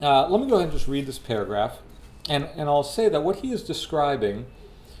Let me go ahead and just read this paragraph, and I'll say that what he is describing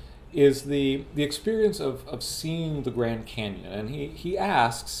is the experience of seeing the Grand Canyon. And he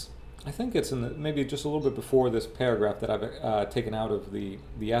asks, I think it's in maybe just a little bit before this paragraph that I've taken out of the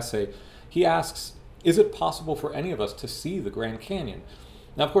essay, he asks, is it possible for any of us to see the Grand Canyon?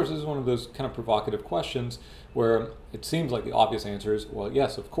 Now, of course, this is one of those kind of provocative questions where it seems like the obvious answer is, well,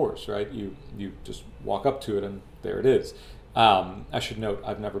 yes, of course, right? You just walk up to it and there it is. I should note,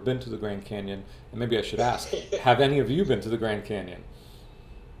 I've never been to the Grand Canyon, and maybe I should ask, have any of you been to the Grand Canyon?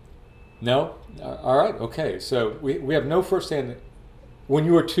 No? All right, okay. So we have no firsthand. When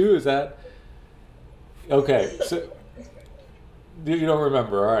you were two, is that? Okay, so you don't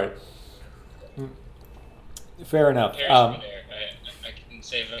remember, all right. Fair enough. Parents were there. I can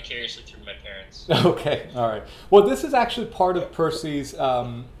say vicariously through my parents. Okay, all right. Well, this is actually part of Percy's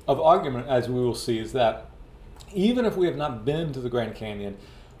of argument, as we will see, is that even if we have not been to the Grand Canyon,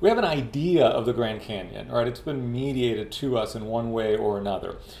 we have an idea of the Grand Canyon, right? It's been mediated to us in one way or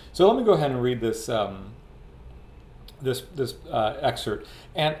another. So let me go ahead and read this this excerpt.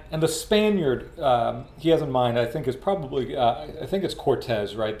 And the Spaniard he has in mind, I think, is probably I think it's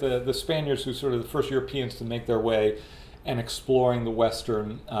Cortez, right? The Spaniards who sort of the first Europeans to make their way and exploring the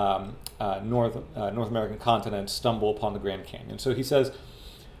western North American continent stumble upon the Grand Canyon. So he says,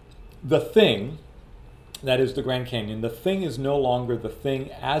 the thing, that is the Grand Canyon, the thing is no longer the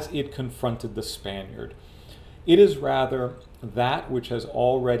thing as it confronted the Spaniard. It is rather that which has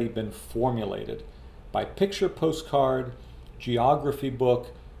already been formulated by picture postcard, geography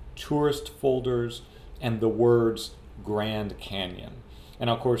book, tourist folders, and the words Grand Canyon. And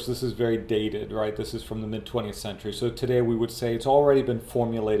of course, this is very dated, right? This is from the mid-20th century. So today we would say it's already been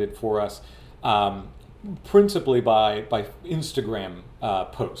formulated for us principally by Instagram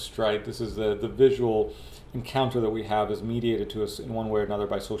posts, right? This is the visual encounter that we have is mediated to us in one way or another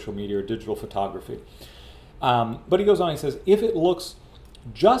by social media or digital photography. But he goes on, he says, if it looks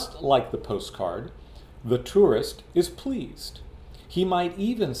just like the postcard, the tourist is pleased. He might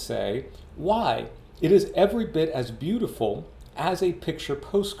even say, why, it is every bit as beautiful as a picture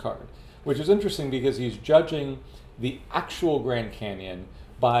postcard, which is interesting because he's judging the actual Grand Canyon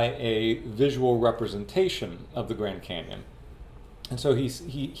by a visual representation of the Grand Canyon. And so he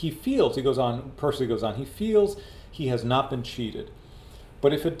feels, he goes on, Percy goes on, he feels he has not been cheated.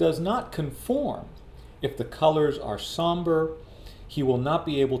 But if it does not conform, if the colors are somber, he will not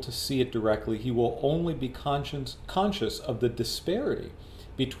be able to see it directly. He will only be conscious of the disparity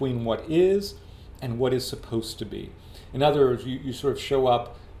between what is and what is supposed to be. In other words, you sort of show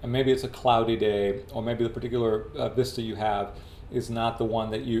up, and maybe it's a cloudy day, or maybe the particular vista you have is not the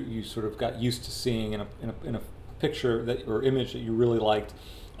one that you sort of got used to seeing in a picture that or image that you really liked.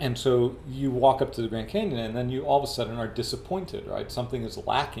 And so you walk up to the Grand Canyon and then you all of a sudden are disappointed, right? Something is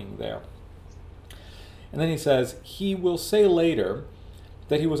lacking there. And then he says, he will say later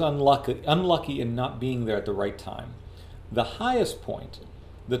that he was unlucky in not being there at the right time. The highest point,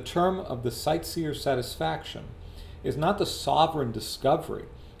 the term of the sightseer's satisfaction, is not the sovereign discovery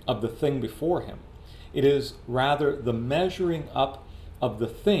of the thing before him. It is rather the measuring up of the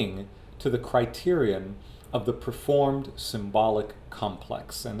thing to the criterion of the performed symbolic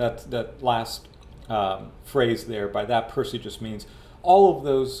complex. And that last phrase there, by that Percy just means all of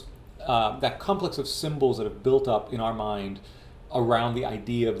those, that complex of symbols that have built up in our mind around the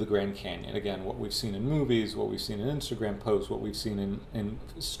idea of the Grand Canyon. Again, what we've seen in movies, what we've seen in Instagram posts, what we've seen in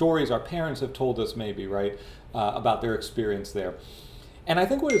stories our parents have told us maybe, right, about their experience there. And I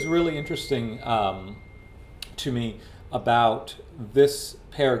think what is really interesting to me about this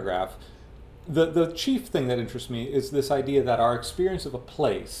paragraph, the chief thing that interests me is this idea that our experience of a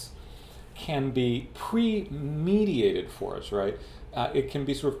place can be pre-mediated for us, right? It can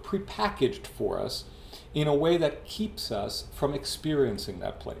be sort of pre-packaged for us in a way that keeps us from experiencing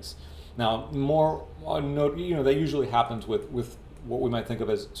that place. Now, that usually happens with what we might think of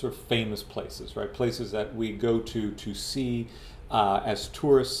as sort of famous places, right? Places that we go to see as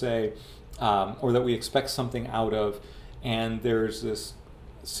tourists, say, or that we expect something out of, and there's this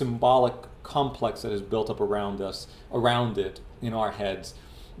symbolic complex that is built up around it in our heads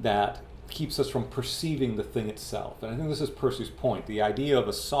that keeps us from perceiving the thing itself. And I think this is Percy's point, the idea of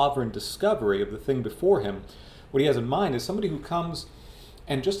a sovereign discovery of the thing before him. What he has in mind is somebody who comes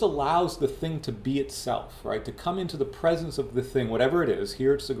and just allows the thing to be itself, right? To come into the presence of the thing, whatever it is,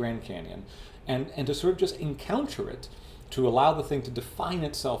 here it's the Grand Canyon, and to sort of just encounter it, to allow the thing to define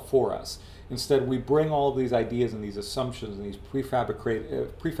itself for us. Instead, we bring all of these ideas and these assumptions and these prefabricated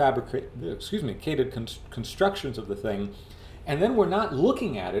constructions of the thing, and then we're not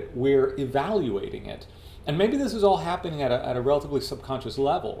looking at it, we're evaluating it. And maybe this is all happening at a relatively subconscious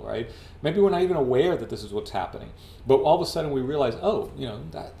level, right? Maybe we're not even aware that this is what's happening. But all of a sudden we realize, oh,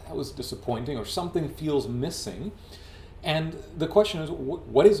 that was disappointing, or something feels missing. And the question is,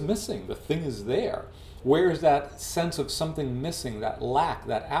 what is missing? The thing is there. Where is that sense of something missing, that lack,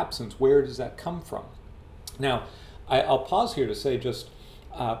 that absence? Where does that come from? Now, I'll pause here to say just,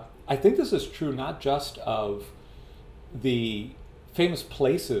 I think this is true not just of the famous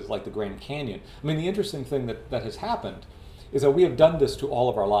places like the Grand Canyon. I mean, the interesting thing that has happened is that we have done this to all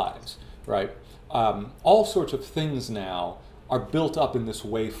of our lives, right? All sorts of things now are built up in this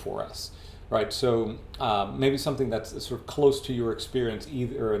way for us. Right, so maybe something that's sort of close to your experience,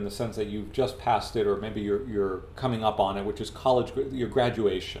 either in the sense that you've just passed it, or maybe you're coming up on it, which is college, your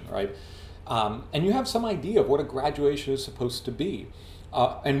graduation, right? And you have some idea of what a graduation is supposed to be.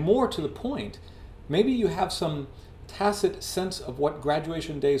 And more to the point, maybe you have some tacit sense of what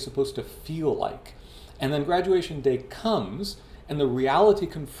graduation day is supposed to feel like. And then graduation day comes, and the reality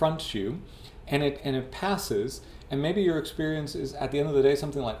confronts you, and it passes, and maybe your experience is, at the end of the day,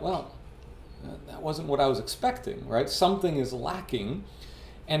 something like, well, that wasn't what I was expecting, right? Something is lacking,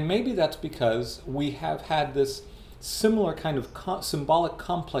 and maybe that's because we have had this similar kind of symbolic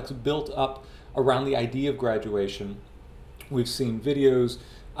complex built up around the idea of graduation. We've seen videos,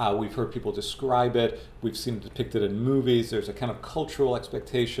 we've heard people describe it, we've seen it depicted in movies. There's a kind of cultural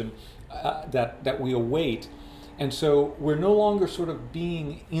expectation that we await, and so we're no longer sort of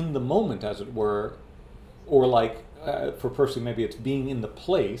being in the moment, as it were, or like for Percy, maybe it's being in the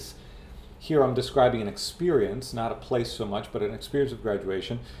place. Here I'm describing an experience, not a place so much, but an experience of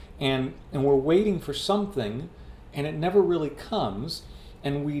graduation. And we're waiting for something, and it never really comes,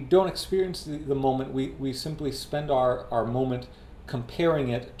 and we don't experience the moment. We simply spend our moment comparing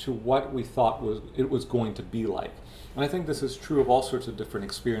it to what we thought it was going to be like. And I think this is true of all sorts of different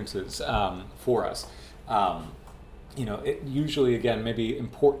experiences for us. It usually, again, maybe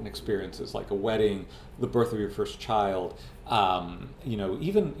important experiences like a wedding, the birth of your first child,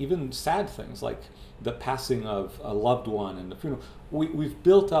 even sad things like the passing of a loved one and the funeral. We've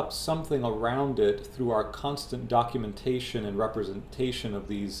built up something around it through our constant documentation and representation of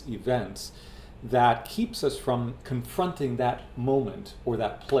these events that keeps us from confronting that moment or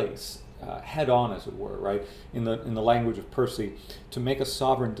that place head on, as it were, right? In the language of Percy, to make a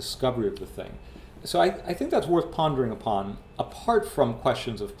sovereign discovery of the thing. So I think that's worth pondering upon, apart from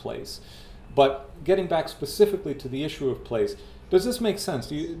questions of place. But getting back specifically to the issue of place, does this make sense?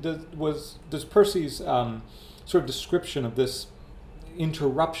 Does Percy's sort of description of this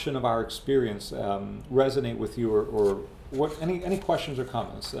interruption of our experience resonate with you, or what? Any questions or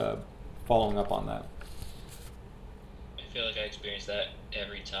comments following up on that? I feel like I experience that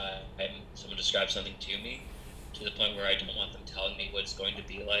every time someone describes something to me, to the point where I don't want them telling me what it's going to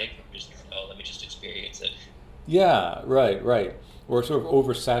be like. I'm just, let me just experience it. Yeah, right. We're sort of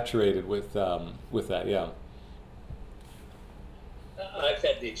oversaturated with that, yeah. I've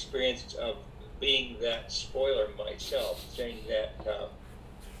had the experience of being that spoiler myself, saying that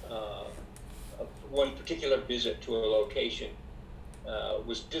one particular visit to a location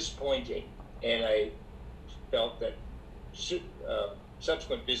was disappointing, and I felt that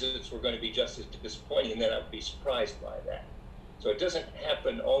subsequent visits were going to be just as disappointing, and then I would be surprised by that. So it doesn't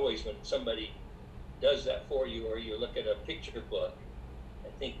happen always when somebody does that for you, or you look at a picture book. I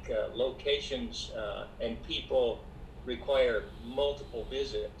think locations and people require multiple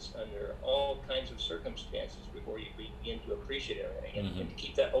visits under all kinds of circumstances before you begin to appreciate everything, and to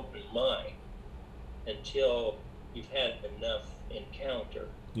keep that open mind until you've had enough encounter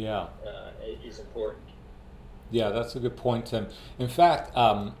is important. Yeah, that's a good point, Tim. In fact,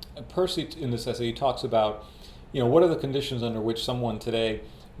 Percy, in this essay, he talks about, what are the conditions under which someone today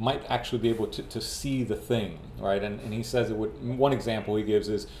might actually be able to see the thing, right? And he says one example he gives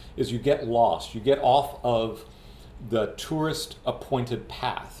is you get lost. You get off of the tourist appointed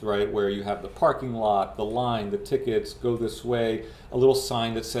path, right, where you have the parking lot, the line, the tickets, go this way, a little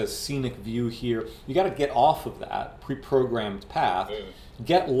sign that says scenic view here. You got to get off of that pre-programmed path,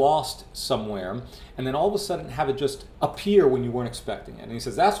 get lost somewhere, and then all of a sudden have it just appear when you weren't expecting it. And he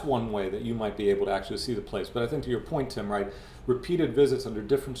says that's one way that you might be able to actually see the place. But I think to your point, Tim, right, repeated visits under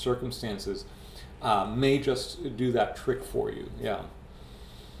different circumstances may just do that trick for you. Yeah.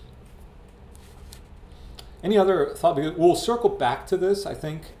 Any other thought? We'll circle back to this, I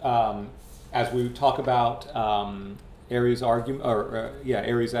think, as we talk about Aries' argument, or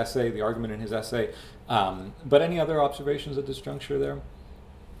Aries' essay, the argument in his essay. But any other observations at this juncture there?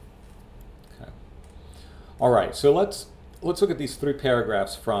 Okay. All right. So let's look at these 3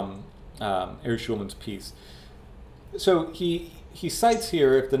 paragraphs from Aries Schulman's piece. So he cites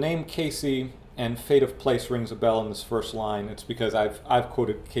here, if the name Casey and fate of place rings a bell in this first line. It's because I've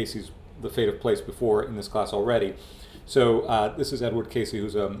quoted Casey's The Fate of Place before in this class already. So this is Edward Casey,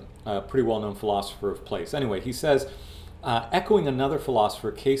 who's a pretty well-known philosopher of place. Anyway, he says, echoing another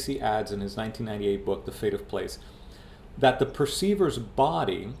philosopher, Casey adds in his 1998 book, The Fate of Place, that the perceiver's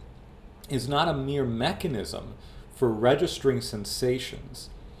body is not a mere mechanism for registering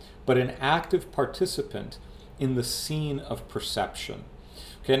sensations, but an active participant in the scene of perception.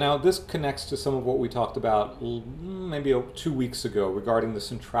 Okay, now this connects to some of what we talked about maybe 2 weeks ago regarding the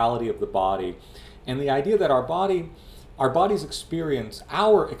centrality of the body and the idea that our body's experience,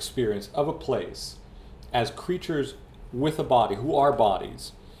 our experience of a place as creatures with a body, who are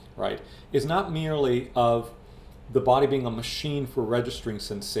bodies, right, is not merely of the body being a machine for registering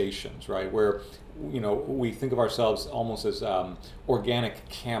sensations, right, where we think of ourselves almost as organic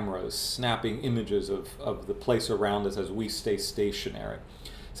cameras snapping images of the place around us as we stay stationary.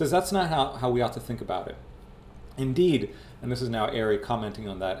 He says that's not how we ought to think about it. Indeed, and this is now Airy commenting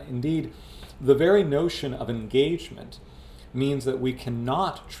on that, indeed, the very notion of engagement means that we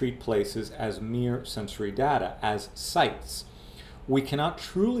cannot treat places as mere sensory data, as sights. We cannot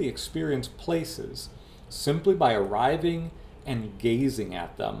truly experience places simply by arriving and gazing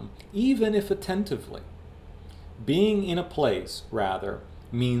at them, even if attentively. Being in a place, rather,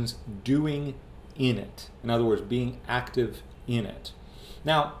 means doing in it. In other words, being active in it.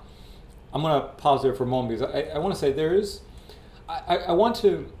 Now, I'm going to pause there for a moment because I want to say I want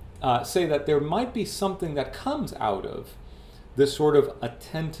to say that there might be something that comes out of this sort of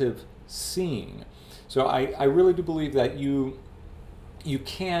attentive seeing. So I really do believe that you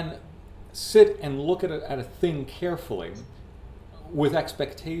can sit and look at a thing carefully, with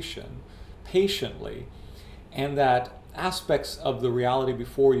expectation, patiently, and that aspects of the reality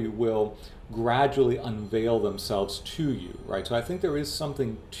before you will gradually unveil themselves to you, right? So I think there is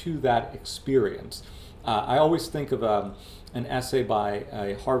something to that experience. I always think of an essay by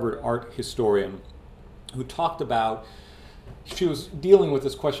a Harvard art historian who talked about, she was dealing with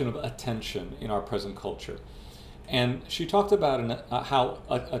this question of attention in our present culture. And she talked about how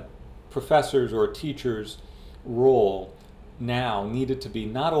a professor's or a teacher's role now needed to be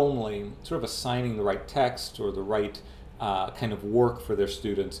not only sort of assigning the right text or the right kind of work for their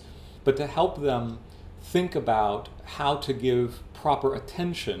students, but to help them think about how to give proper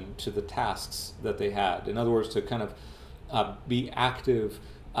attention to the tasks that they had. In other words, to kind of be active,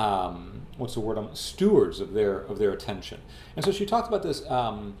 stewards of their attention. And so she talked about this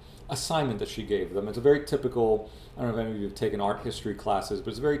assignment that she gave them. It's a very typical, I don't know if any of you have taken art history classes, but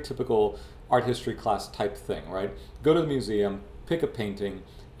it's a very typical art history class type thing, right? Go to the museum, pick a painting,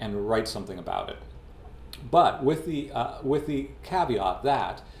 and write something about it. But with the caveat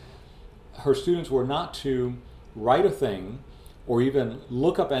that her students were not to write a thing or even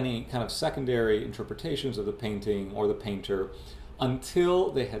look up any kind of secondary interpretations of the painting or the painter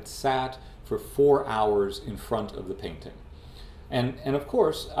until they had sat for 4 hours in front of the painting. And of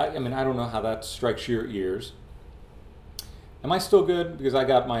course, I mean, I don't know how that strikes your ears. Am I still good? Because I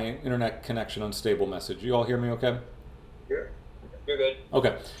got my internet connection unstable message. You all hear me okay? You're good.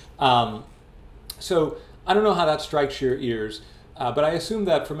 Okay. So I don't know how that strikes your ears, but I assume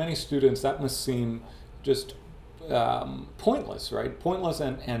that for many students that must seem just pointless, right? Pointless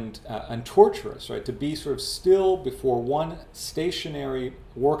and torturous, right? To be sort of still before one stationary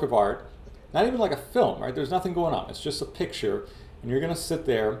work of art, not even like a film, right? There's nothing going on. It's just a picture, and you're going to sit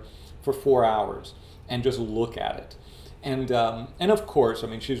there for 4 hours and just look at it. And of course, I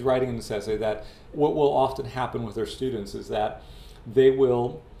mean, she's writing in this essay that what will often happen with her students is that they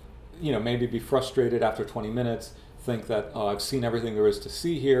will, maybe be frustrated after 20 minutes, think that, oh, I've seen everything there is to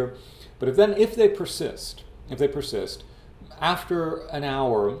see here. But if they persist, after an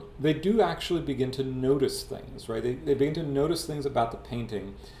hour, they do actually begin to notice things, right? They begin to notice things about the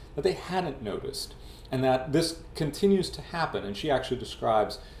painting that they hadn't noticed, and that this continues to happen. And she actually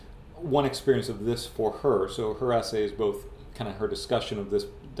describes one experience of this for her. So her essay is both kind of her discussion of this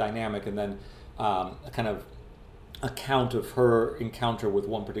dynamic and then a kind of account of her encounter with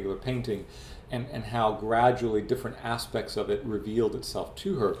one particular painting and how gradually different aspects of it revealed itself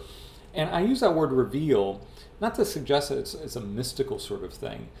to her. And I use that word reveal not to suggest that it's a mystical sort of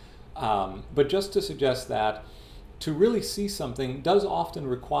thing, but just to suggest that to really see something does often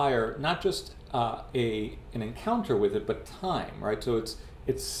require not just an encounter with it, but time, right? So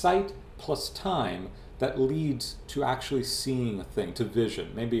it's sight plus time that leads to actually seeing a thing, to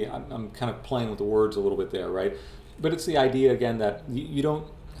vision. Maybe I'm kind of playing with the words a little bit there, right? But it's the idea, again, that you don't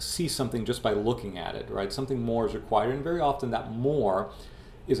see something just by looking at it, right? Something more is required, and very often that more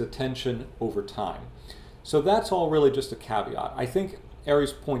is attention over time. So that's all really just a caveat. I think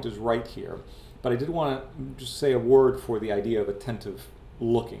Ari's point is right here, but I did want to just say a word for the idea of attentive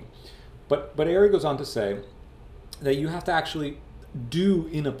looking. But Airy goes on to say that you have to actually do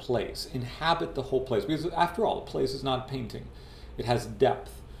in a place, inhabit the whole place, because after all, a place is not a painting. It has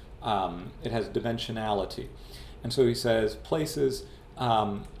depth, it has dimensionality. And so he says places,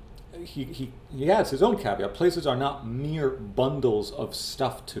 he adds his own caveat, places are not mere bundles of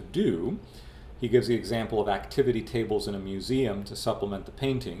stuff to do. He gives the example of activity tables in a museum to supplement the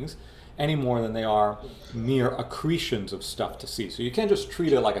paintings, any more than they are mere accretions of stuff to see. So you can't just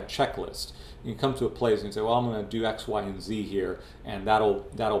treat it like a checklist. You come to a place and you say, well, I'm going to do X, Y, and Z here, and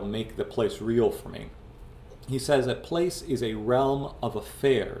that'll make the place real for me. He says a place is a realm of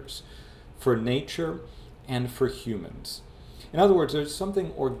affairs for nature and for humans. In other words, there's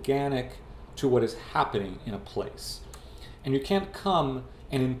something organic to what is happening in a place. And you can't come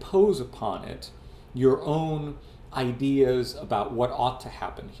and impose upon it your own ideas about what ought to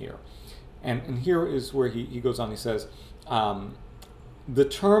happen here. And here is where he goes on, he says, the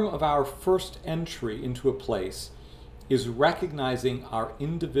term of our first entry into a place is recognizing our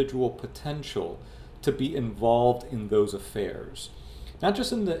individual potential to be involved in those affairs. Not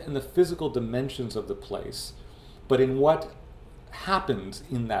just in the physical dimensions of the place, but in what happens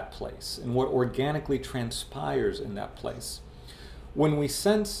in that place, and what organically transpires in that place. When we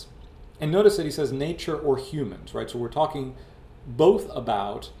sense, and notice that he says nature or humans, right? So we're talking both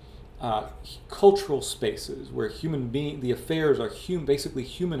about cultural spaces where the affairs are basically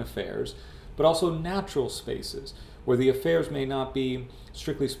human affairs, but also natural spaces where the affairs may not be,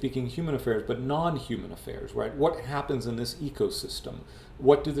 strictly speaking, human affairs, but non-human affairs, right? What happens in this ecosystem?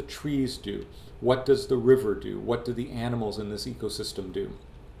 What do the trees do? What does the river do? What do the animals in this ecosystem do?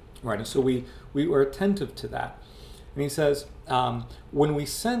 Right, and so we are attentive to that. And he says, when we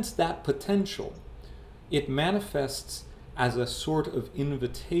sense that potential, it manifests as a sort of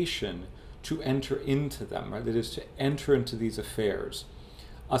invitation to enter into them, right? That is, to enter into these affairs.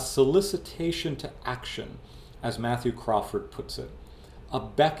 A solicitation to action, as Matthew Crawford puts it. A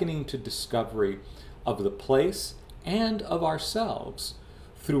beckoning to discovery of the place and of ourselves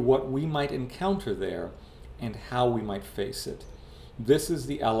through what we might encounter there and how we might face it. This is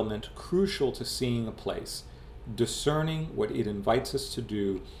the element crucial to seeing a place, discerning what it invites us to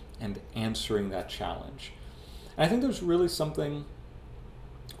do and answering that challenge. And I think there's really something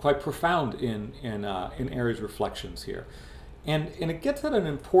quite profound in Airy's reflections here. And it gets at an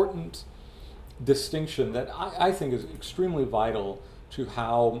important distinction that I think is extremely vital to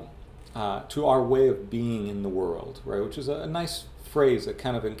how to our way of being in the world, right? Which is a nice phrase that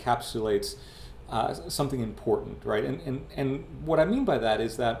kind of encapsulates something important, right? And what I mean by that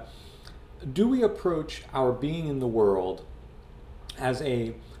is that, do we approach our being in the world as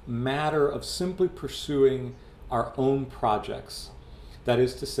a matter of simply pursuing our own projects? That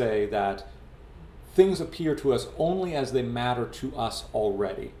is to say that things appear to us only as they matter to us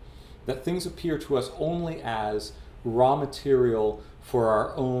already. That things appear to us only as raw material for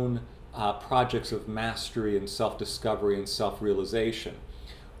our own projects of mastery and self-discovery and self-realization.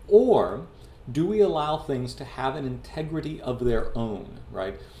 Or do we allow things to have an integrity of their own,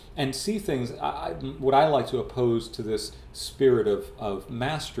 right? And see things, what I like to oppose to this spirit of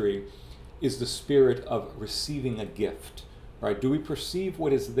mastery is the spirit of receiving a gift, right? Do we perceive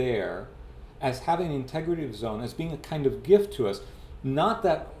what is there as having an integrity of its own, as being a kind of gift to us, not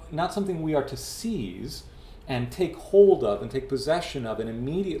something we are to seize and take hold of and take possession of and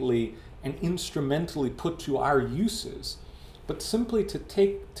immediately and instrumentally put to our uses, but simply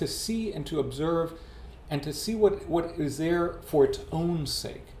to see and to observe and to see what is there for its own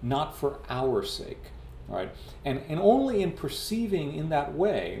sake, not for our sake, right? And only in perceiving in that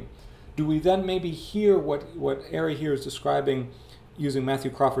way do we then maybe hear what Airy here is describing, using Matthew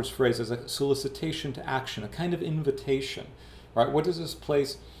Crawford's phrase, as a solicitation to action, a kind of invitation, right? What does this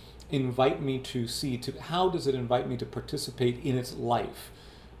place invite me to see? How does it invite me to participate in its life?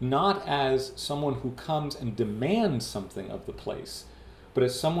 Not as someone who comes and demands something of the place, but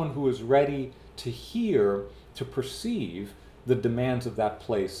as someone who is ready to hear, to perceive the demands of that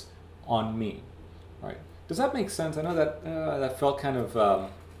place on me, right? Does that make sense? I know that that felt kind of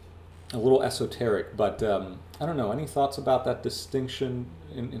a little esoteric, but I don't know. Any thoughts about that distinction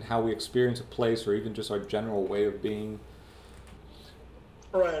in how we experience a place, or even just our general way of being?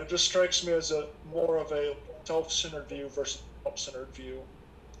 Right. It just strikes me as more of a self-centered view versus self-centered view,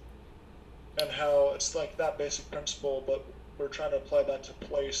 and how it's like that basic principle, but we're trying to apply that to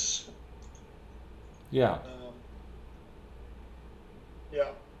place. Yeah.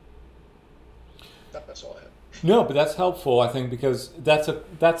 Yeah. That's all I have. No, but that's helpful, I think, because that's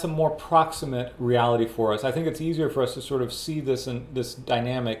a more proximate reality for us. I think it's easier for us to sort of see this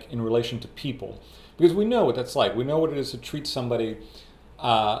dynamic in relation to people, because we know what that's like. We know what it is to treat somebody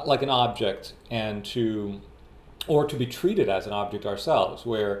like an object, or to be treated as an object ourselves,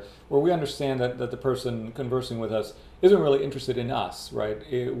 where we understand that the person conversing with us isn't really interested in us,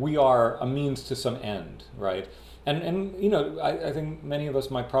 right? We are a means to some end, right? And I think many of us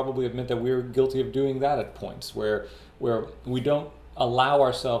might probably admit that we're guilty of doing that at points where we don't allow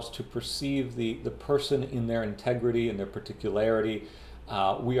ourselves to perceive the person in their integrity and their particularity.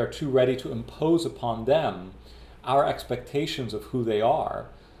 We are too ready to impose upon them our expectations of who they are,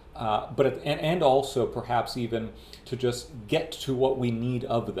 and also perhaps even to just get to what we need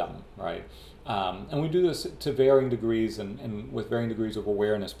of them, right? And we do this to varying degrees and with varying degrees of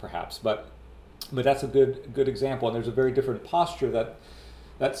awareness, perhaps, but that's a good example. And there's a very different posture that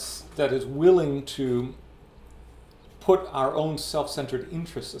is willing to put our own self-centered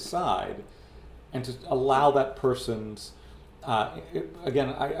interests aside and to allow that person's again,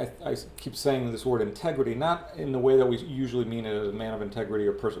 I keep saying this word integrity, not in the way that we usually mean it as a man of integrity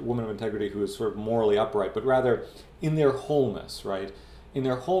or woman of integrity who is sort of morally upright, but rather in their wholeness, right? In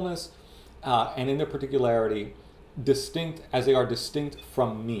their wholeness and in their particularity, distinct as they are distinct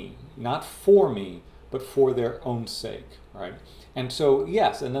from me, not for me, but for their own sake, right? And so,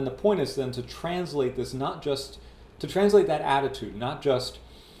 yes, and then the point is then to translate this, to translate that attitude, not just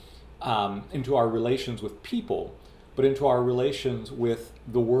into our relations with people, but into our relations with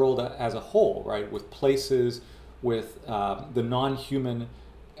the world as a whole, right? With places, with the non-human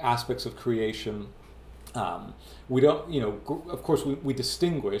aspects of creation. We don't, of course, we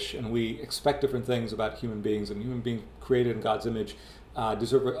distinguish and we expect different things about human beings, and human beings created in God's image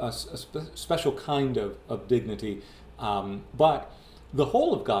deserve a special kind of dignity. But the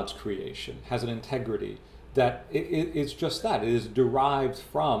whole of God's creation has an integrity that it's just that. It is derived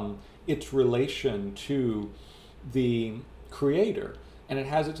from its relation to the Creator, and it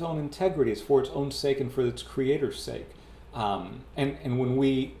has its own integrity. It's for its own sake and for its Creator's sake. And when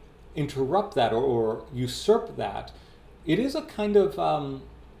we interrupt that or usurp that, it is a kind of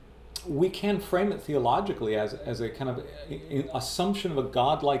we can frame it theologically as a kind of assumption of a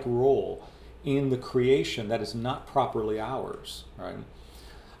godlike role in the creation that is not properly ours, right?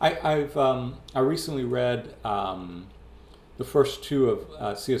 I recently read the first two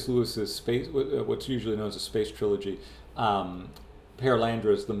of C.S. Lewis's space, what's usually known as a space trilogy.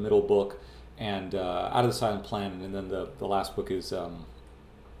 Perelandra is the middle book, and Out of the Silent Planet, and then the last book is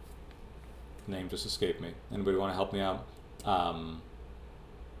name just escaped me. Anybody want to help me out?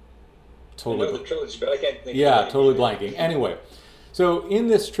 Totally. I know the trilogy, but I can't think. Yeah, totally blanking. Anyway, so in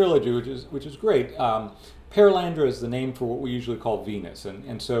this trilogy, which is great, Perelandra is the name for what we usually call Venus,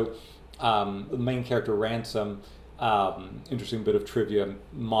 and so the main character Ransom, interesting bit of trivia,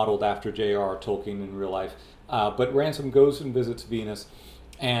 modeled after J.R.R. Tolkien in real life, but Ransom goes and visits Venus.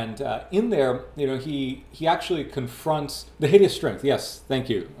 And in there, he actually confronts the hideous strength. Yes, thank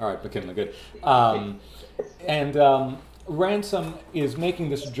you. All right, McKinley, good. Ransom is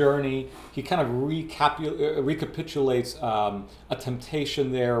making this journey. He kind of recapitulates a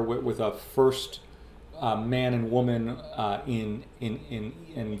temptation there with a first man and woman in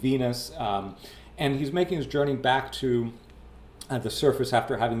Venus, and he's making his journey back to the surface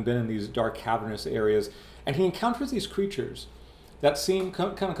after having been in these dark cavernous areas, and he encounters these creatures that seem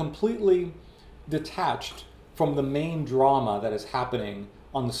kind of completely detached from the main drama that is happening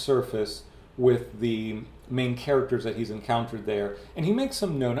on the surface with the main characters that he's encountered there. And he makes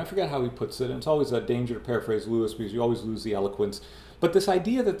some note, I forget how he puts it, and it's always a danger to paraphrase Lewis because you always lose the eloquence, but this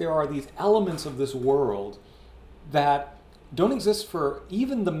idea that there are these elements of this world that don't exist for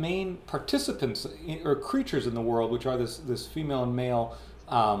even the main participants or creatures in the world, which are this female and male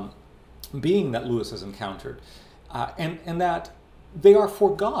being that Lewis has encountered. And that they are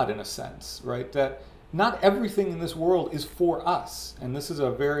for God in a sense, right? That not everything in this world is for us. And this is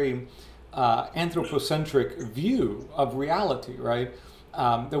a very anthropocentric view of reality, right?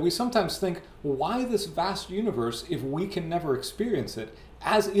 That we sometimes think, why this vast universe if we can never experience it?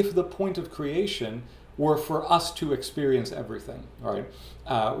 As if the point of creation were for us to experience everything, right?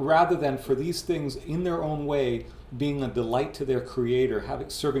 Rather than for these things in their own way being a delight to their Creator,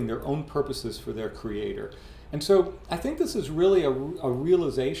 serving their own purposes for their Creator. And so I think this is really a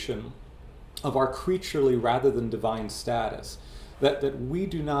realization of our creaturely rather than divine status, that we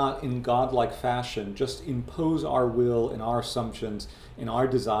do not in godlike fashion just impose our will and our assumptions and our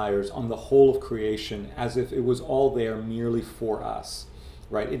desires on the whole of creation as if it was all there merely for us,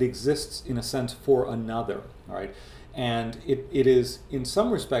 right? It exists in a sense for another, right? And it is in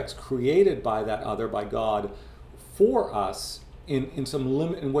some respects created by that other, by God, for us in some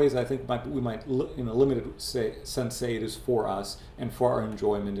in ways I think we might in a limited sense say it is for us and for our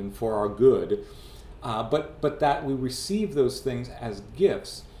enjoyment and for our good, but that we receive those things as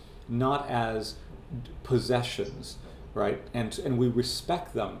gifts, not as possessions, right? And we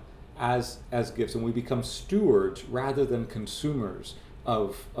respect them as gifts, and we become stewards rather than consumers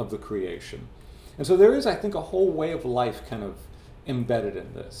of the creation. And so there is, I think, a whole way of life kind of embedded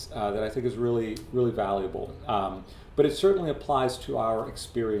in this that I think is really, really valuable. But it certainly applies to our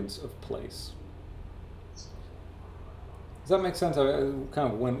experience of place. Does that make sense? I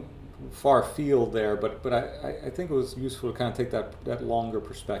kind of went far afield there, but I think it was useful to kind of take that larger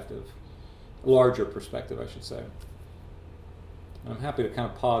perspective, I should say. I'm happy to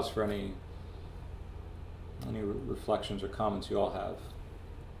kind of pause for any reflections or comments you all have.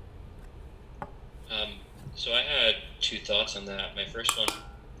 So I had two thoughts on that. My first one,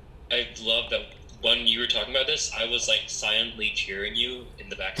 I love that when you were talking about this, I was like silently cheering you in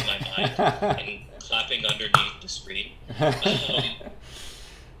the back of my mind and clapping underneath the screen.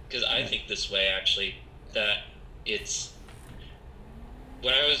 Because I think this way, actually, that it's...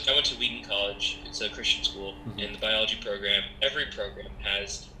 When I went to Wheaton College, it's a Christian school, and the biology program, every program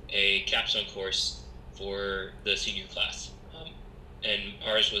has a capstone course for the senior class. And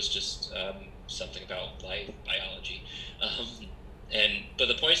ours was just something about life, biology. But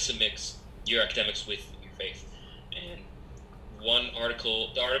the point is to mix your academics with your faith. And the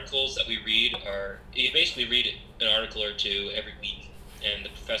articles that we read you basically read an article or two every week, and the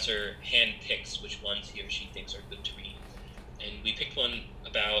professor handpicks which ones he or she thinks are good to read. And we picked one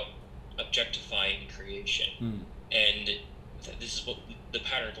about objectifying creation. And this is the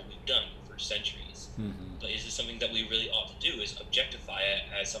pattern of what we've done for centuries. But is this something that we really ought to do, is objectify it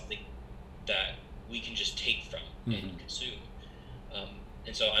as something that we can just take from and consume?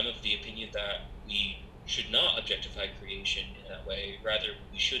 And so I'm of the opinion that we should not objectify creation in that way. Rather,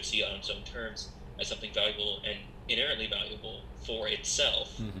 we should see it on its own terms as something valuable and inherently valuable for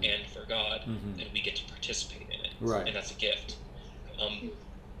itself and for God, and we get to participate in it. Right. And that's a gift.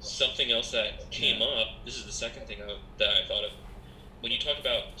 Something else that came up, this is the second thing that I thought of. When you talk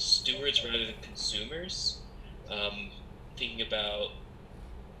about stewards rather than consumers, I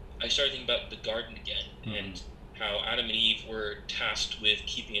started thinking about the garden again, and how Adam and Eve were tasked with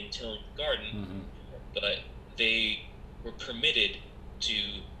keeping and tilling the garden, but they were permitted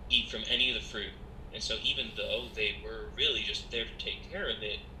to eat from any of the fruit. And so even though they were really just there to take care of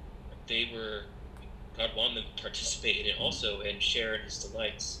it, God wanted them to participate in it also and share in his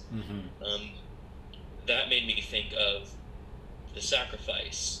delights. That made me think of the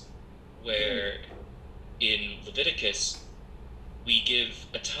sacrifice, where in Leviticus we give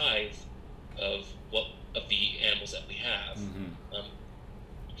a tithe of the animals that we have,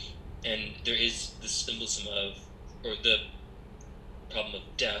 and there is the symbolism or the problem of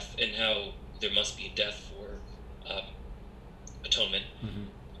death, and how there must be a death for atonement,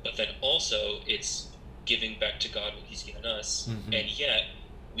 but then also it's giving back to God what he's given us, and yet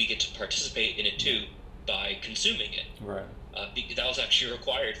we get to participate in it too by consuming it. Right. That was actually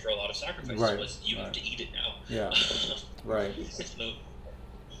required for a lot of sacrifices. Right. Was you have to eat it now. Yeah. Right. So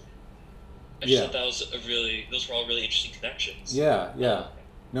I just thought those were all really interesting connections. Yeah.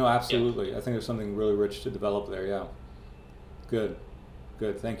 No, absolutely. Yeah. I think there's something really rich to develop there. Yeah. Good.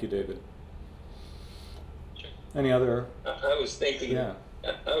 Thank you, David. Sure. Any other? I was thinking. Yeah.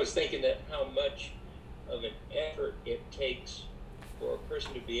 I was thinking that how much of an effort it takes for a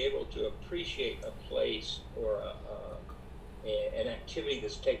person to be able to appreciate a place or an activity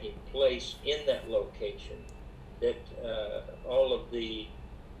that's taking place in that location, that all of the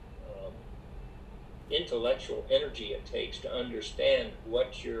intellectual energy it takes to understand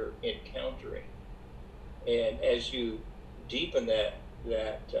what you're encountering. And as you deepen that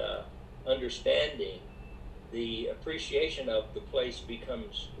understanding, the appreciation of the place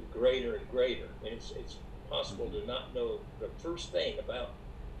becomes greater and greater. And it's possible to not know the first thing about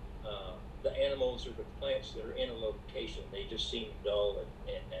the animals or the plants that are in a location. They just seem dull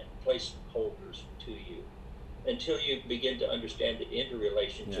and placeholders to you, until you begin to understand the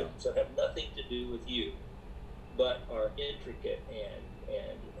interrelationships that have nothing to do with you, but are intricate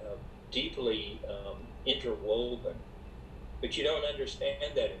and deeply interwoven. But you don't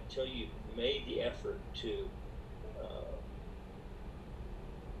understand that until you've made the effort to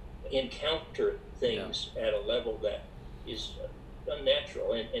encounter things at a level that is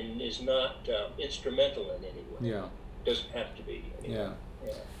unnatural and is not instrumental in any way. Yeah. Doesn't have to be. Anyway.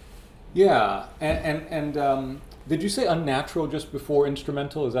 Yeah. And did you say unnatural just before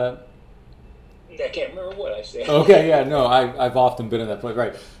instrumental? Is that? I can't remember what I said. Okay. Yeah. No. I've often been in that place.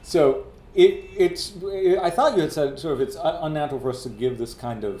 Right. So I thought you had said sort of it's unnatural for us to give this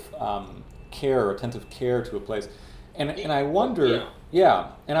kind of care or attentive care to a place, and I wondered,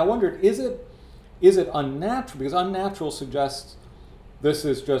 and I wondered, is it unnatural? Because unnatural suggests this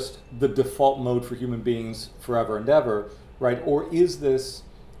is just the default mode for human beings forever and ever, right? Or is this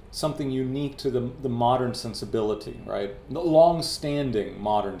something unique to the modern sensibility, right? The long-standing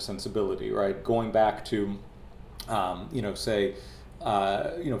modern sensibility, right? Going back to, say,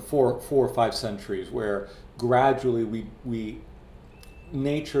 4 or 5 centuries, where gradually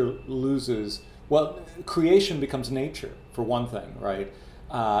nature loses. Well, creation becomes nature for one thing, right?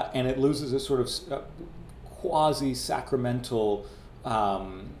 And it loses this sort of quasi-sacramental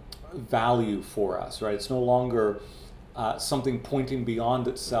value for us, right? It's no longer something pointing beyond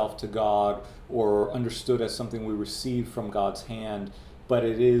itself to God or understood as something we receive from God's hand, but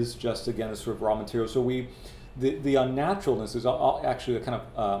it is just, again, a sort of raw material. So the unnaturalness is actually a kind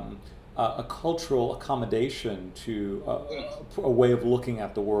of a cultural accommodation to a way of looking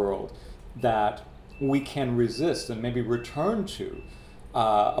at the world that we can resist and maybe return to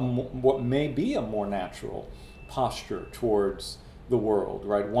what may be a more natural posture towards the world,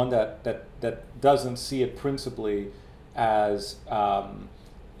 right? One that doesn't see it principally as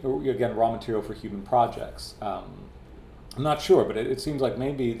again, raw material for human projects. I'm not sure, but it seems like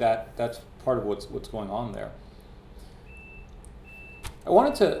maybe that's part of what's going on there. I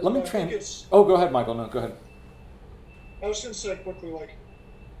wanted to Oh, go ahead, Michael. No, go ahead. I was going to say quickly,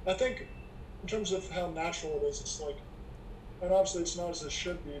 I think in terms of how natural it is, it's and obviously it's not as it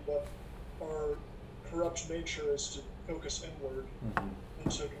should be, but our corrupt nature is to focus inward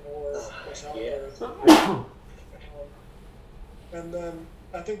and to ignore what's out there. And then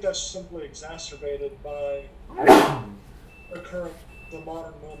I think that's simply exacerbated by the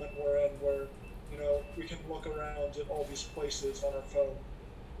modern moment we're in, where we can look around at all these places on our phone.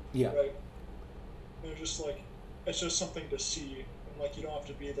 Yeah. Right. And it's just something to see, and you don't have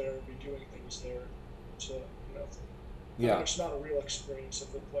to be there and be doing things there. So yeah. It's not a real experience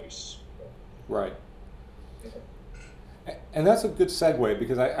of the place. Right. And that's a good segue,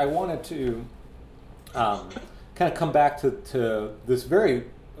 because I wanted to kind of come back to this very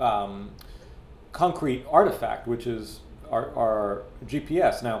concrete artifact, which is our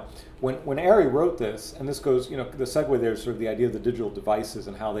GPS. Now, when Ari wrote this, and this goes, the segue there is sort of the idea of the digital devices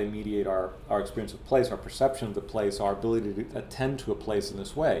and how they mediate our experience of place, our perception of the place, our ability to attend to a place in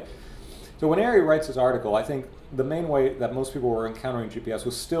this way. So when Ari writes this article, I think the main way that most people were encountering GPS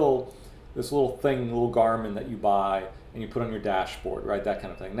was still this little Garmin that you buy and you put on your dashboard, right? That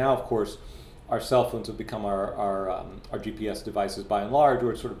kind of thing. Now, of course, our cell phones have become our GPS devices by and large,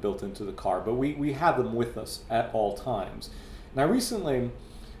 or it's sort of built into the car, but we have them with us at all times. Now recently,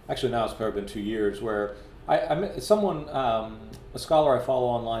 actually now it's probably been 2 years, where I met someone, a scholar I follow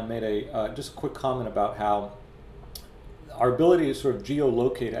online, made just a quick comment about how our ability to sort of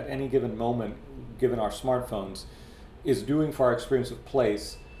geolocate at any given moment, given our smartphones, is doing for our experience of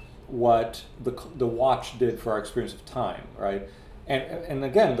place what the watch did for our experience of time, right? And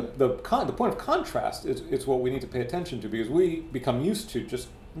again, the point of contrast is what we need to pay attention to, because we become used to just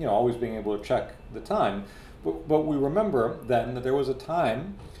always being able to check the time, but we remember then that there was a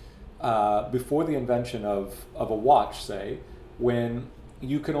time before the invention of a watch, say, when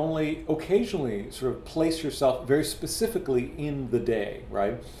you could only occasionally sort of place yourself very specifically in the day,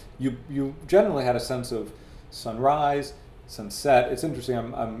 right? You generally had a sense of sunrise, sunset. It's interesting.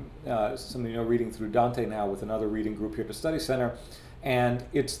 I'm reading through Dante now with another reading group here at the Study Center, and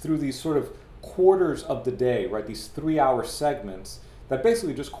it's through these sort of quarters of the day, right? These 3-hour segments that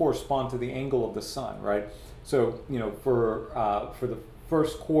basically just correspond to the angle of the sun, right? So for the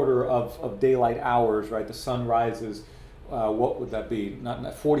first quarter of daylight hours, right, the sun rises. What would that be?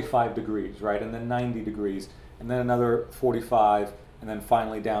 Not 45 degrees, right, and then 90 degrees, and then another 45, and then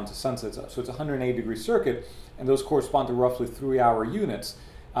finally down to sunset. So it's a 180-degree circuit, and those correspond to roughly 3-hour units.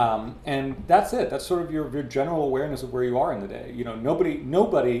 And that's it. That's sort of your general awareness of where you are in the day.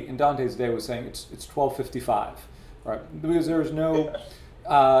 Nobody in Dante's day was saying it's 12:55, right? Because there was no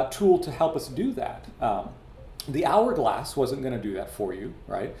tool to help us do that. The hourglass wasn't going to do that for you,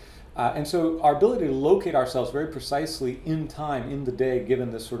 right? And so our ability to locate ourselves very precisely in time, in the day,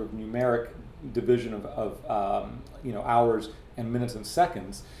 given this sort of numeric division of hours and minutes and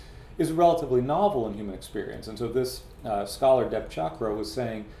seconds, is relatively novel in human experience. And so this scholar, Deb Chakra, was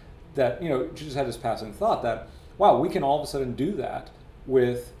saying that, she just had this passing thought that, wow, we can all of a sudden do that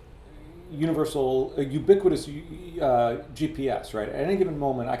with ubiquitous GPS, right? At any given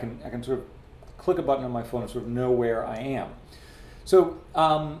moment, I can sort of click a button on my phone and sort of know where I am. So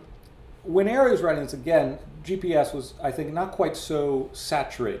when Ari was writing this, again, GPS was, I think, not quite so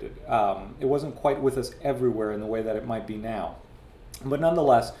saturated. It wasn't quite with us everywhere in the way that it might be now. But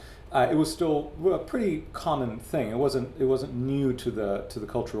nonetheless, it was still a pretty common thing. It wasn't new to the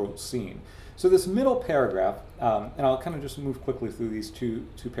cultural scene. So this middle paragraph, and I'll kind of just move quickly through these two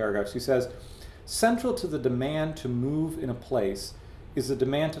paragraphs. He says, central to the demand to move in a place is the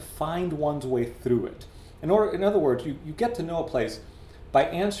demand to find one's way through it. In other words, you get to know a place by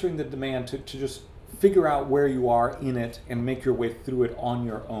answering the demand to just figure out where you are in it and make your way through it on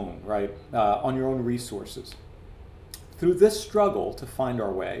your own, right? On your own resources. Through this struggle to find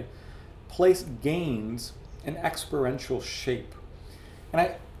our way, place gains an experiential shape.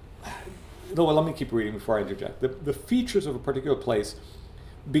 And let me keep reading before I interject. The features of a particular place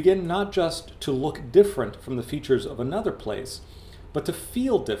begin not just to look different from the features of another place, but to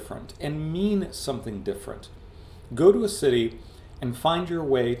feel different and mean something different. Go to a city and find your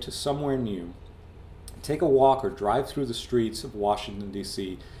way to somewhere new. Take a walk or drive through the streets of Washington,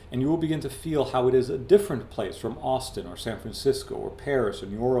 D.C., and you will begin to feel how it is a different place from Austin or San Francisco or Paris or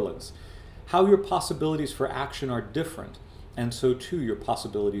New Orleans. How your possibilities for action are different, and so too your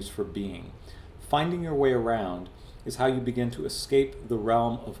possibilities for being. Finding your way around is how you begin to escape the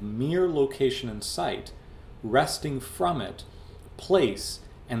realm of mere location and sight, wresting from it place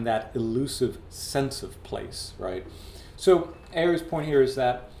and that elusive sense of place, right? So Ari's point here is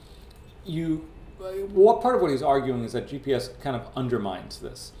that what part of what he's arguing is that GPS kind of undermines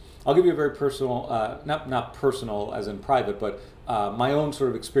this. I'll give you a very personal, not personal as in private, but my own sort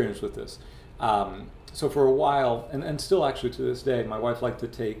of experience with this. So for a while, and still actually to this day, my wife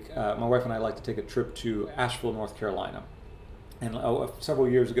and I like to take a trip to Asheville, North Carolina. And several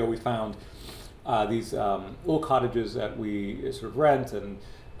years ago, we found these little cottages that we sort of rent, and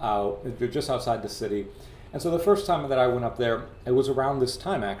they're just outside the city. And so the first time that I went up there, it was around this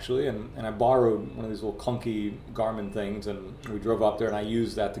time actually, and I borrowed one of these little clunky Garmin things, and we drove up there, and I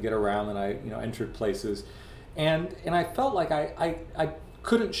used that to get around, and I entered places, and I felt like I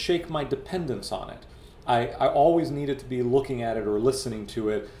couldn't shake my dependence on it. I always needed to be looking at it or listening to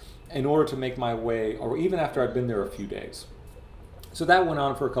it in order to make my way, or even after I'd been there a few days. So that went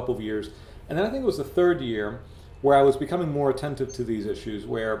on for a couple of years, and then I think it was the third year where I was becoming more attentive to these issues,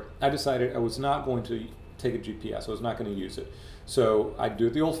 where I decided I was not going to take a GPS. I was not going to use it. So I'd do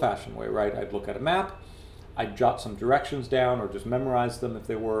it the old-fashioned way, right? I'd look at a map, I'd jot some directions down or just memorize them if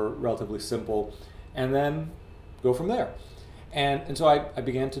they were relatively simple, and then go from there. And so I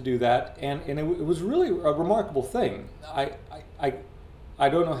began to do that, and it was really a remarkable thing. I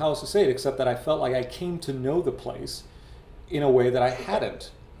don't know how else to say it except that I felt like I came to know the place in a way that I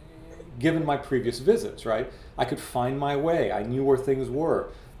hadn't given my previous visits, right? I could find my way. I knew where things were.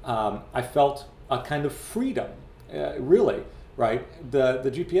 I felt a kind of freedom, really, right? The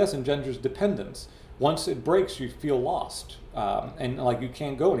GPS engenders dependence. Once it breaks, you feel lost, and like you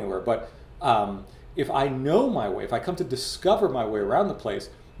can't go anywhere. But if I know my way, if I come to discover my way around the place,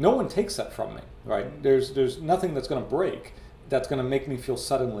 no one takes that from me, right? There's nothing that's going to break that's going to make me feel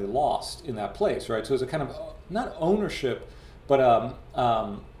suddenly lost in that place, right? So there's a kind of, not ownership, but a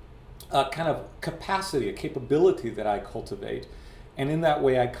kind of capacity, a capability that I cultivate. And in that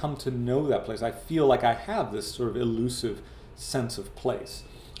way, I come to know that place. I feel like I have this sort of elusive sense of place.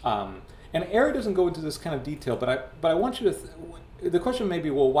 And Ari doesn't go into this kind of detail, but I want you to, the question may be,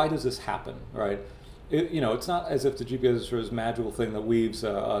 well, why does this happen, right? It's not as if the GPS is sort of this magical thing that weaves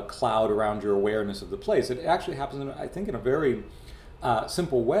a cloud around your awareness of the place. It actually happens, I think, in a very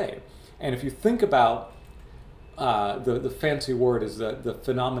simple way. And if you think about the fancy word is the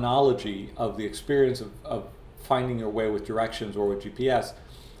phenomenology of the experience of finding your way with directions or with GPS,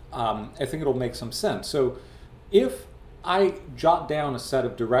 I think it'll make some sense. So if I jot down a set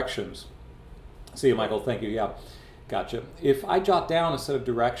of directions, see you, Michael, thank you, yeah. Gotcha. If I jot down a set of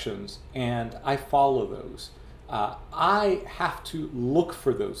directions and I follow those, I have to look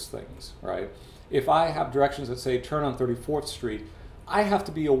for those things, right? If I have directions that say turn on 34th Street, I have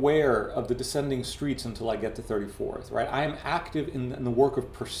to be aware of the descending streets until I get to 34th, right? I am active in the work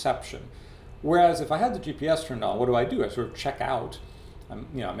of perception. Whereas if I had the GPS turned on, what do? I sort of check out.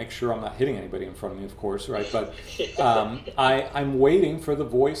 Make sure I'm not hitting anybody in front of me, of course, right? But I'm waiting for the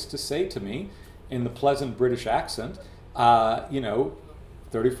voice to say to me, in the pleasant British accent,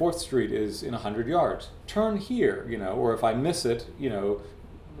 34th Street is in 100 yards. Turn here, or if I miss it,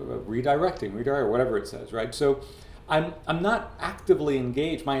 redirecting, whatever it says, right? So I'm not actively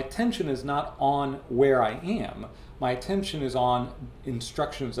engaged. My attention is not on where I am. My attention is on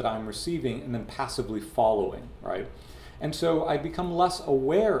instructions that I'm receiving and then passively following, right? And so I become less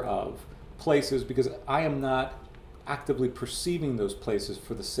aware of places because I am not actively perceiving those places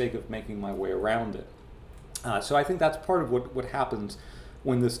for the sake of making my way around it. So I think that's part of what happens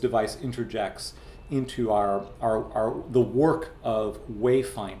when this device interjects into the work of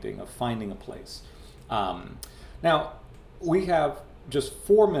wayfinding, of finding a place. Now, we have just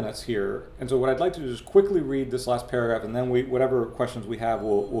 4 minutes here, and so what I'd like to do is quickly read this last paragraph, and then whatever questions we have,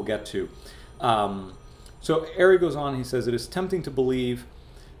 we'll get to. So Airy goes on, he says, "It is tempting to believe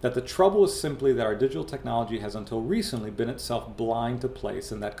that the trouble is simply that our digital technology has until recently been itself blind to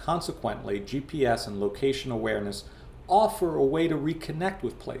place, and that consequently GPS and location awareness offer a way to reconnect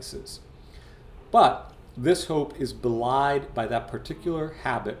with places. But this hope is belied by that peculiar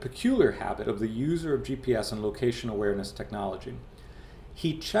habit of the user of GPS and location awareness technology.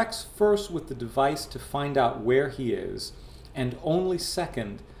 He checks first with the device to find out where he is, and only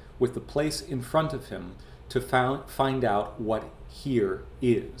second with the place in front of him to find out what here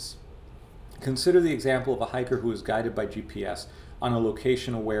is. Consider the example of a hiker who is guided by GPS on a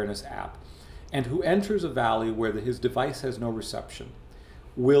location awareness app, and who enters a valley where his device has no reception.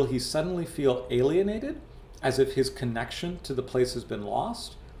 Will he suddenly feel alienated, as if his connection to the place has been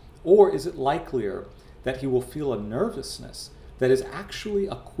lost? Or is it likelier that he will feel a nervousness that is actually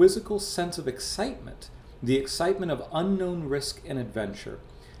a quizzical sense of excitement, the excitement of unknown risk and adventure,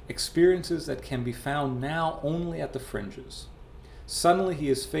 experiences that can be found now only at the fringes? Suddenly he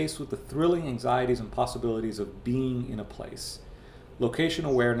is faced with the thrilling anxieties and possibilities of being in a place. Location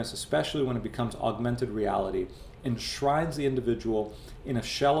awareness, especially when it becomes augmented reality, enshrines the individual in a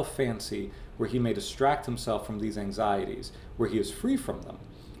shell of fancy where he may distract himself from these anxieties, where he is free from them,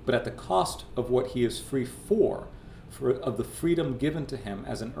 but at the cost of what he is free of the freedom given to him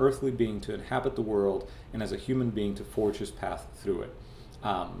as an earthly being to inhabit the world and as a human being to forge his path through it."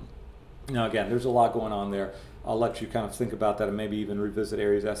 Now again, there's a lot going on there. I'll let you kind of think about that and maybe even revisit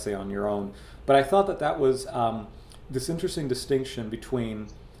Airy's essay on your own. But I thought that was this interesting distinction between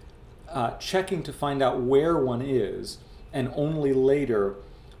checking to find out where one is and only later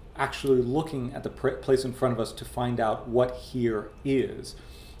actually looking at the place in front of us to find out what here is.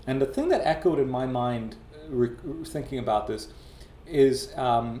 And the thing that echoed in my mind thinking about this is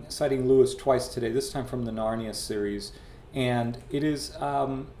citing Lewis twice today, this time from the Narnia series. And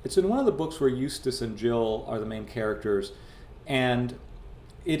it's in one of the books where Eustace and Jill are the main characters. And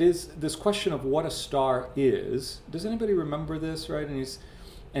it is this question of what a star is. Does anybody remember this, right?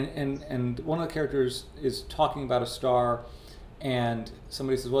 And one of the characters is talking about a star, and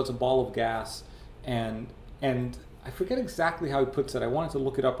somebody says, well, it's a ball of gas. And I forget exactly how he puts it. I wanted to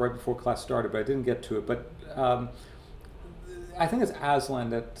look it up right before class started, but I didn't get to it. But I think it's Aslan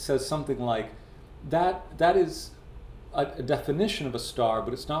that says something like, that is a definition of a star,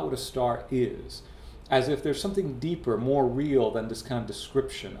 but it's not what a star is. As if there's something deeper, more real than this kind of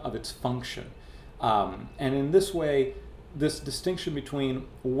description of its function. And in this way, this distinction between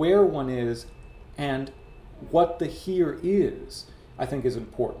where one is and what the here is, I think is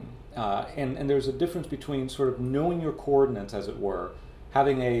important. And there's a difference between sort of knowing your coordinates, as it were,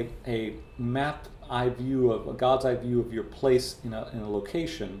 having a map eye view of a God's eye view of your place in a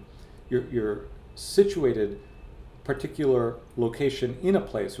location, your situated particular location in a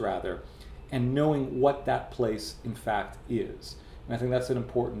place rather, and knowing what that place in fact is. And I think that's an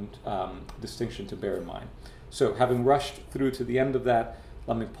important distinction to bear in mind. So having rushed through to the end of that,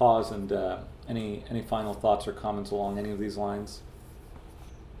 let me pause and any final thoughts or comments along any of these lines?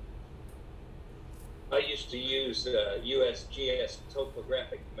 I used to use USGS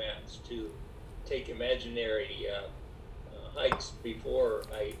topographic maps to take imaginary hikes before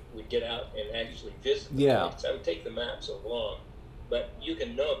I would get out and actually visit the place. I would take the maps along, but you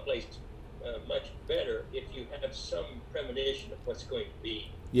can know a place much better if you have some premonition of what's going to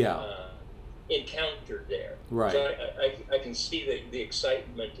be encountered there. Right. So I can see the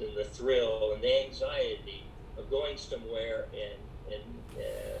excitement and the thrill and the anxiety of going somewhere and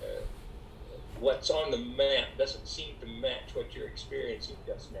what's on the map doesn't seem to match what you're experiencing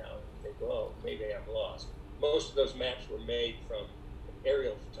just now. They go, oh, maybe I'm lost. Most of those maps were made from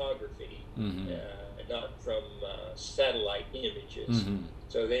aerial photography, not from satellite images.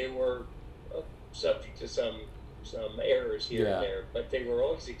 So they were subject to some errors here and there, but they were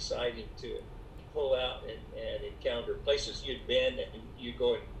always exciting to pull out and encounter places you'd been, and you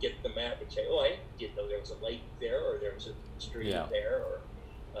go and get the map and say, oh, I didn't know there was a lake there, or there was a stream there, or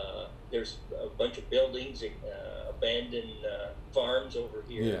there's a bunch of buildings, abandoned farms over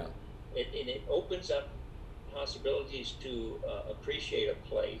here. And it opens up possibilities to appreciate a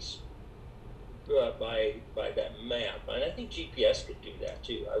place by that map. And I think GPS could do that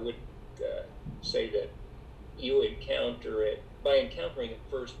too. I would say that you encounter it, by encountering it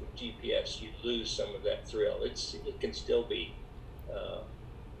first with GPS, you lose some of that thrill. It can still be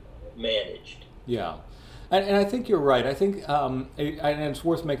managed. Yeah, and I think you're right. I think, and it's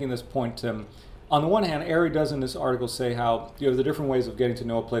worth making this point, Tim. On the one hand, Airy does in this article say how the different ways of getting to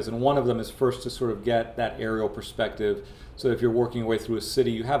know a place, and one of them is first to sort of get that aerial perspective. So if you're working your way through a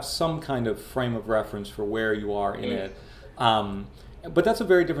city, you have some kind of frame of reference for where you are in it. But that's a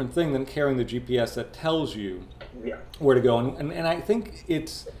very different thing than carrying the GPS that tells you where to go. And I think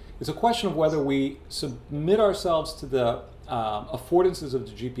it's a question of whether we submit ourselves to the affordances of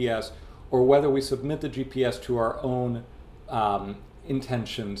the GPS, or whether we submit the GPS to our own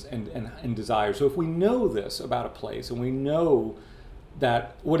intentions and desires. So if we know this about a place, and we know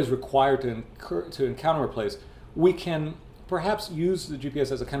that what is required to encounter a place, we can perhaps use the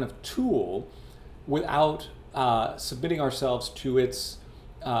GPS as a kind of tool without submitting ourselves to its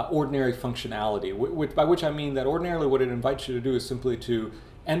ordinary functionality, by which I mean that ordinarily what it invites you to do is simply to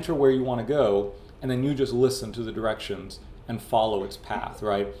enter where you want to go, and then you just listen to the directions and follow its path,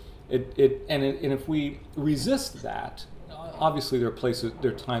 right? And if we resist that, obviously there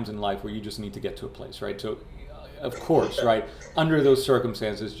are times in life where you just need to get to a place, right? So, of course, right, under those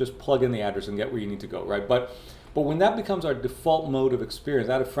circumstances, just plug in the address and get where you need to go, right? But when that becomes our default mode of experience,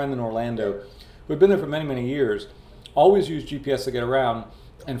 I had a friend in Orlando who had been there for many, many years, always used GPS to get around,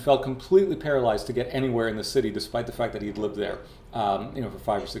 and felt completely paralyzed to get anywhere in the city, despite the fact that he'd lived there, for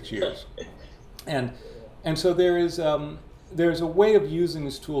 5 or 6 years. And so there's a way of using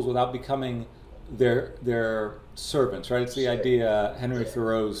these tools without becoming their servants, right? It's the idea, Henry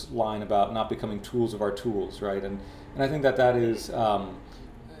Thoreau's line about not becoming tools of our tools, right? And I think that is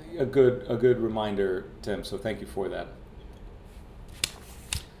a good reminder, Tim. So thank you for that.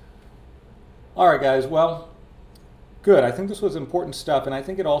 All right, guys. Well, good. I think this was important stuff, and I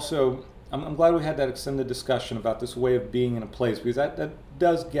think it also, I'm glad we had that extended discussion about this way of being in a place, because that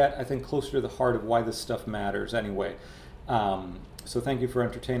does get, I think, closer to the heart of why this stuff matters anyway. So thank you for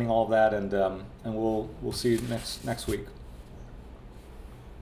entertaining all of that, and we'll see you next week.